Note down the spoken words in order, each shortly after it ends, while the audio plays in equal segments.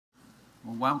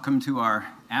Well, welcome to our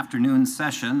afternoon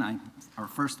session, our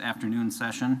first afternoon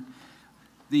session.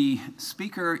 The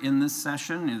speaker in this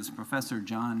session is Professor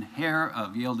John Hare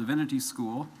of Yale Divinity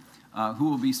School, who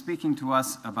will be speaking to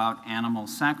us about animal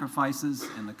sacrifices,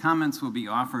 and the comments will be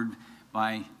offered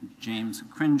by James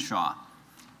Crenshaw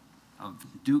of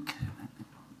Duke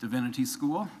Divinity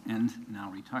School, and now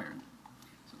retired.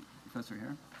 So, Professor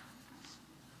Hare.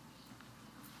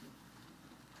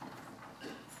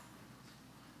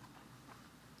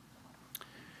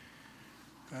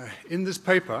 In this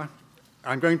paper,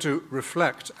 I'm going to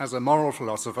reflect as a moral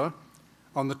philosopher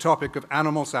on the topic of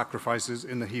animal sacrifices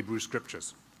in the Hebrew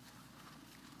Scriptures.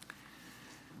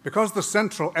 Because the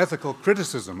central ethical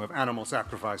criticism of animal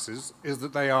sacrifices is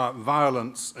that they are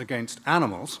violence against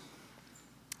animals,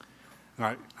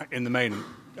 in the main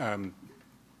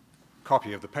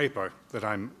copy of the paper that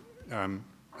I'm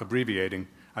abbreviating,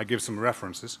 I give some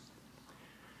references.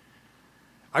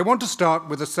 I want to start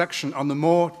with a section on the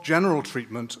more general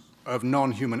treatment of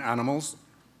non-human animals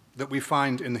that we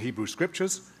find in the Hebrew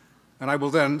Scriptures, and I will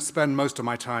then spend most of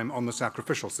my time on the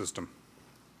sacrificial system.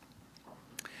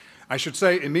 I should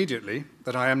say immediately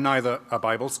that I am neither a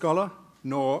Bible scholar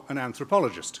nor an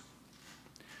anthropologist.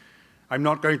 I'm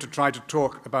not going to try to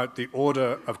talk about the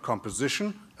order of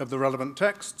composition of the relevant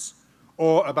texts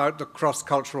or about the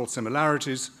cross-cultural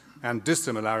similarities and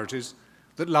dissimilarities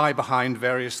that lie behind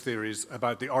various theories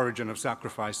about the origin of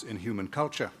sacrifice in human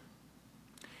culture.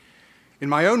 In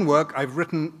my own work, I've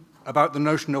written about the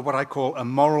notion of what I call a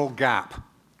moral gap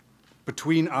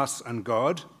between us and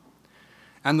God,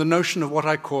 and the notion of what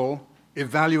I call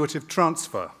evaluative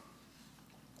transfer.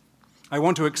 I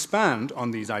want to expand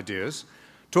on these ideas,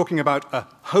 talking about a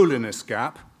holiness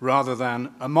gap rather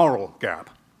than a moral gap.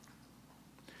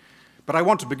 But I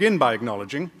want to begin by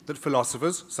acknowledging that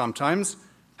philosophers sometimes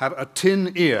have a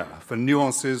tin ear for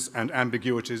nuances and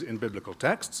ambiguities in biblical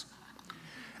texts,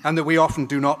 and that we often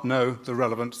do not know the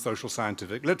relevant social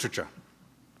scientific literature.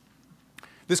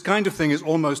 This kind of thing is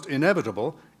almost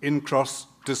inevitable in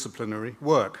cross-disciplinary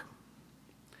work.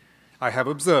 I have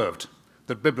observed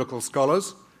that biblical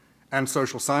scholars and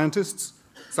social scientists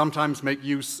sometimes make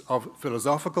use of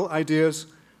philosophical ideas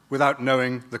without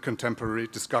knowing the contemporary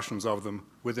discussions of them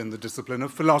within the discipline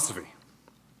of philosophy.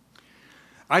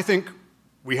 I think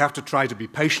we have to try to be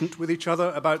patient with each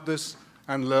other about this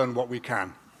and learn what we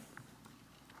can.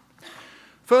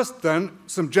 First, then,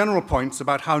 some general points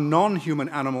about how non-human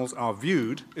animals are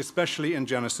viewed, especially in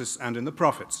Genesis and in the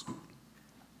prophets.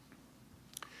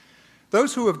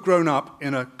 Those who have grown up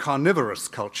in a carnivorous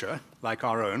culture, like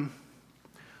our own,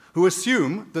 who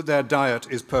assume that their diet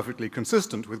is perfectly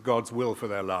consistent with God's will for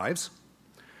their lives,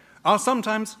 are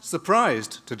sometimes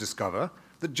surprised to discover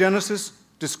that Genesis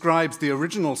describes the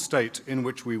original state in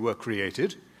which we were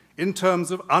created in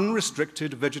terms of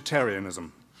unrestricted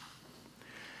vegetarianism.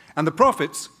 And the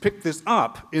prophets pick this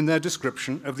up in their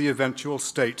description of the eventual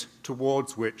state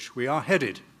towards which we are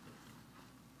headed.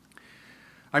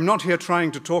 I'm not here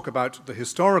trying to talk about the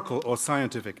historical or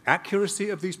scientific accuracy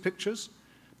of these pictures,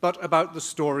 but about the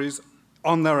stories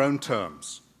on their own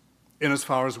terms, in as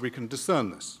far as we can discern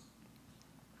this.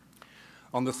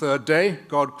 On the third day,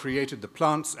 God created the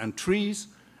plants and trees,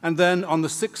 and then on the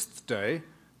sixth day,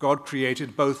 God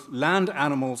created both land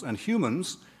animals and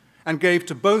humans, and gave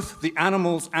to both the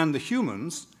animals and the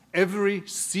humans every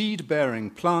seed-bearing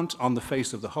plant on the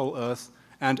face of the whole earth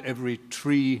and every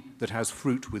tree that has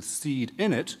fruit with seed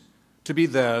in it to be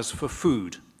theirs for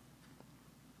food.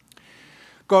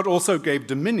 God also gave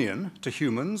dominion to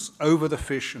humans over the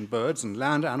fish and birds and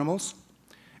land animals,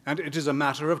 and it is a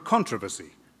matter of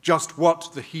controversy just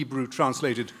what the Hebrew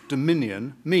translated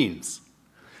dominion means.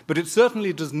 But it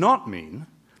certainly does not mean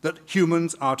that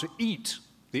humans are to eat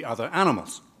the other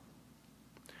animals.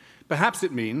 Perhaps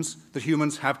it means that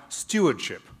humans have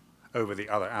stewardship over the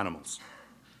other animals.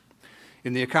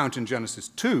 In the account in Genesis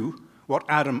 2, what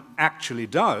Adam actually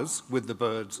does with the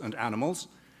birds and animals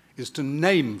is to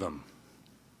name them.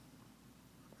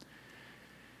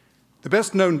 The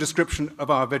best-known description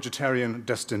of our vegetarian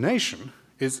destination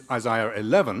is Isaiah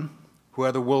 11,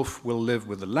 where the wolf will live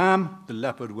with the lamb, the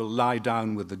leopard will lie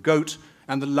down with the goat,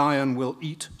 and the lion will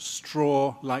eat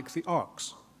straw like the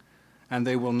ox, and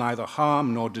they will neither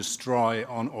harm nor destroy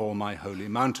on all my holy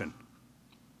mountain.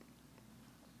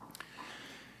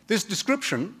 This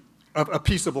description of a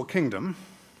peaceable kingdom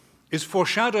is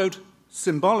foreshadowed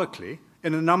symbolically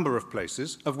in a number of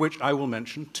places, of which I will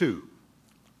mention two.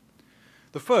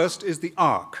 The first is the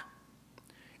ark,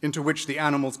 into which the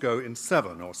animals go in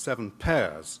seven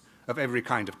pairs of every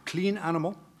kind of clean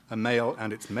animal, a male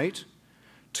and its mate,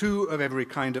 two of every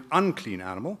kind of unclean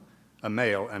animal, a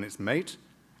male and its mate,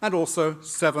 and also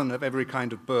 7 of every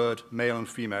kind of bird, male and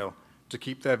female, to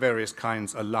keep their various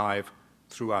kinds alive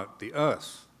throughout the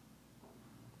earth.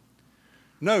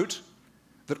 Note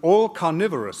that all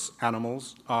carnivorous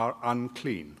animals are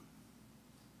unclean.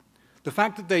 The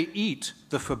fact that they eat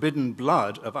the forbidden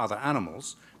blood of other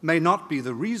animals may not be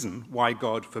the reason why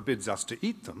God forbids us to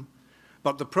eat them,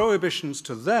 but the prohibitions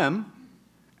to them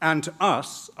and to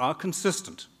us are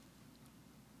consistent.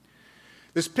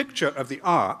 This picture of the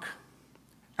ark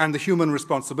and the human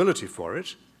responsibility for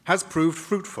it has proved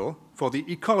fruitful for the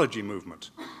ecology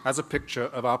movement as a picture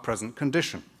of our present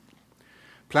condition.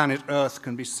 Planet Earth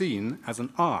can be seen as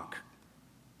an ark.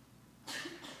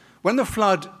 When the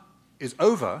flood is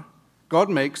over, God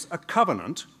makes a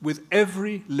covenant with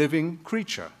every living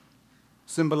creature,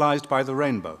 symbolized by the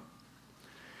rainbow.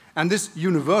 And this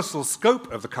universal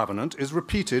scope of the covenant is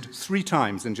repeated 3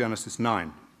 times in Genesis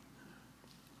 9.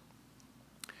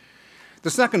 The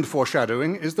second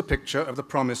foreshadowing is the picture of the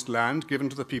promised land given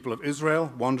to the people of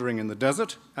Israel wandering in the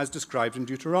desert, as described in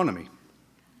Deuteronomy.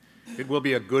 It will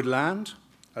be a good land,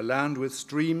 a land with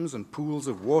streams and pools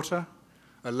of water,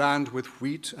 a land with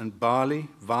wheat and barley,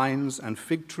 vines and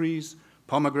fig trees,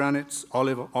 pomegranates,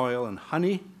 olive oil and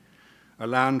honey, a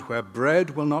land where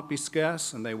bread will not be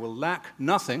scarce and they will lack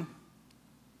nothing,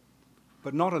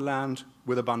 but not a land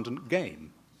with abundant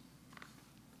game.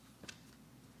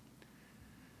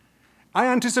 I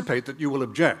anticipate that you will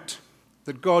object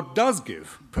that God does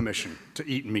give permission to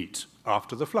eat meat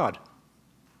after the flood.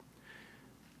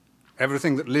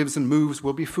 Everything that lives and moves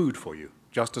will be food for you.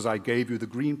 Just as I gave you the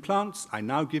green plants, I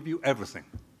now give you everything.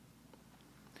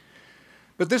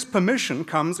 But this permission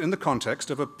comes in the context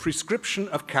of a prescription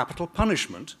of capital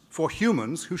punishment for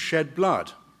humans who shed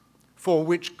blood, for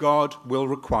which God will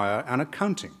require an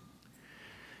accounting.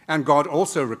 And God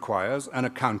also requires an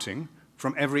accounting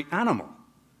from every animal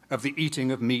of the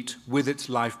eating of meat with its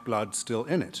lifeblood still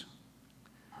in it.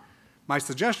 My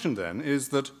suggestion then is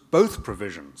that both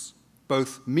provisions,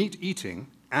 both meat eating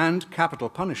and capital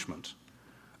punishment,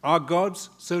 are God's,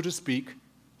 so to speak,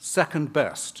 second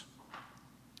best,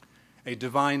 a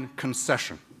divine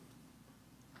concession.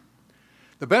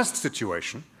 The best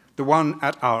situation, the one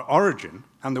at our origin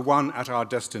and the one at our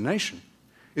destination,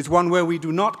 is one where we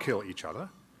do not kill each other,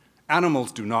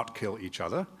 animals do not kill each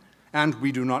other, and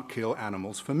we do not kill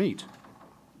animals for meat.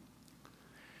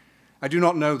 I do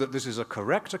not know that this is a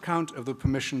correct account of the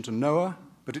permission to Noah,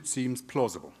 but it seems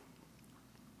plausible.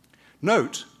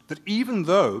 Note that even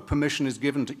though permission is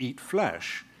given to eat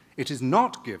flesh, it is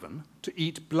not given to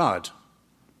eat blood,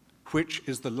 which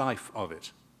is the life of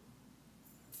it.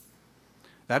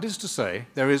 That is to say,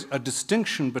 there is a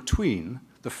distinction between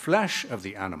the flesh of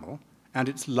the animal and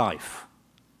its life,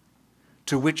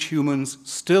 to which humans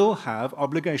still have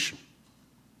obligation.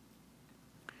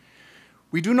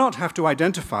 We do not have to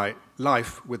identify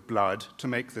life with blood to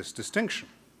make this distinction.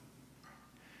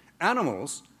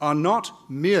 Animals are not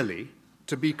merely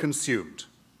to be consumed,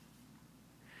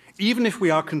 even if we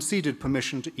are conceded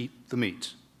permission to eat the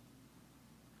meat.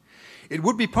 It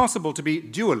would be possible to be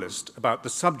dualist about the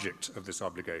subject of this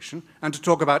obligation and to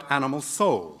talk about animal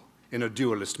soul in a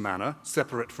dualist manner,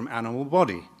 separate from animal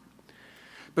body.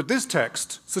 But this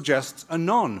text suggests a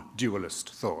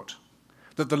non-dualist thought,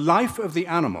 that the life of the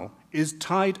animal is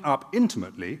tied up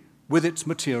intimately with its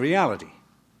materiality,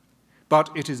 but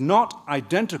it is not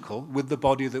identical with the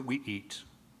body that we eat.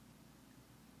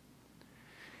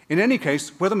 In any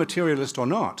case, whether materialist or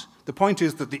not, the point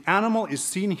is that the animal is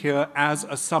seen here as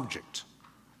a subject,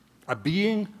 a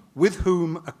being with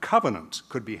whom a covenant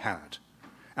could be had,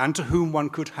 and to whom one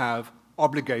could have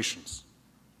obligations.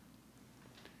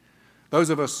 Those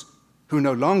of us who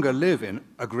no longer live in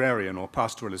agrarian or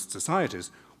pastoralist societies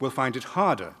will find it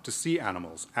harder to see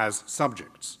animals as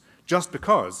subjects, just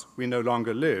because we no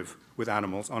longer live with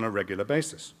animals on a regular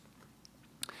basis.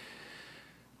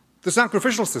 The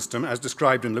sacrificial system, as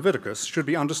described in Leviticus, should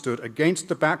be understood against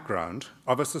the background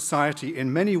of a society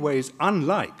in many ways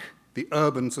unlike the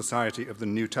urban society of the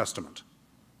New Testament.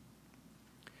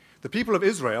 The people of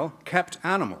Israel kept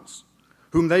animals,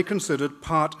 whom they considered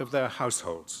part of their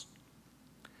households.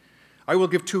 I will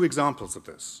give 2 examples of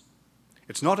this.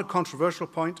 It's not a controversial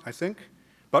point, I think,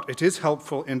 but it is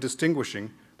helpful in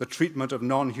distinguishing the treatment of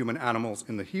non-human animals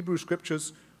in the Hebrew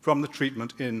Scriptures from the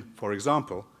treatment in, for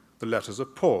example, the letters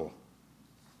of Paul.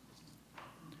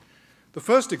 The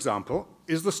first example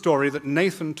is the story that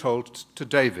Nathan told to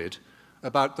David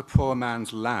about the poor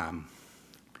man's lamb.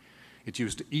 It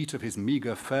used to eat of his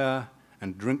meager fare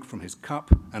and drink from his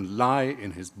cup and lie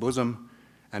in his bosom,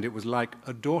 and it was like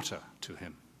a daughter to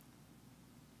him.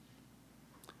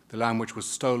 The lamb which was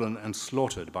stolen and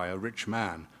slaughtered by a rich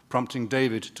man prompting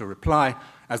David to reply,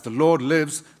 "As the Lord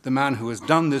lives, the man who has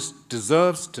done this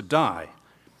deserves to die.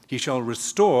 He shall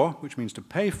restore," which means to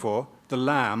pay for, "the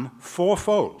lamb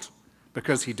fourfold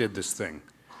because he did this thing,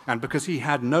 and because he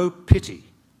had no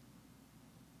pity."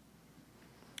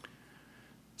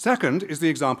 Second is the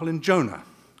example in Jonah,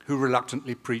 who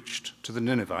reluctantly preached to the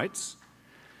Ninevites.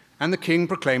 And the king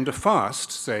proclaimed a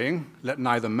fast, saying, "Let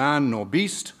neither man nor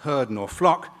beast, herd nor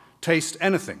flock, taste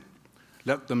anything.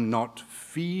 Let them not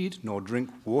feed nor drink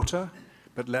water,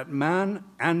 but let man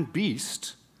and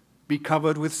beast be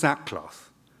covered with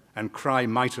sackcloth, and cry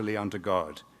mightily unto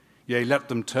God. Yea, let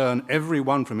them turn every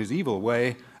one from his evil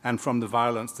way, and from the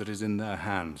violence that is in their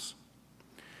hands."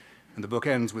 And the book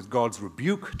ends with God's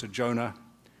rebuke to Jonah,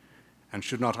 "And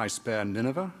should not I spare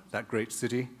Nineveh, that great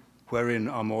city, wherein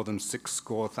are more than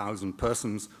 600,000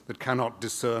 persons that cannot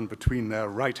discern between their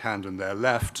right hand and their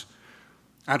left,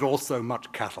 and also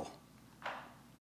much cattle?"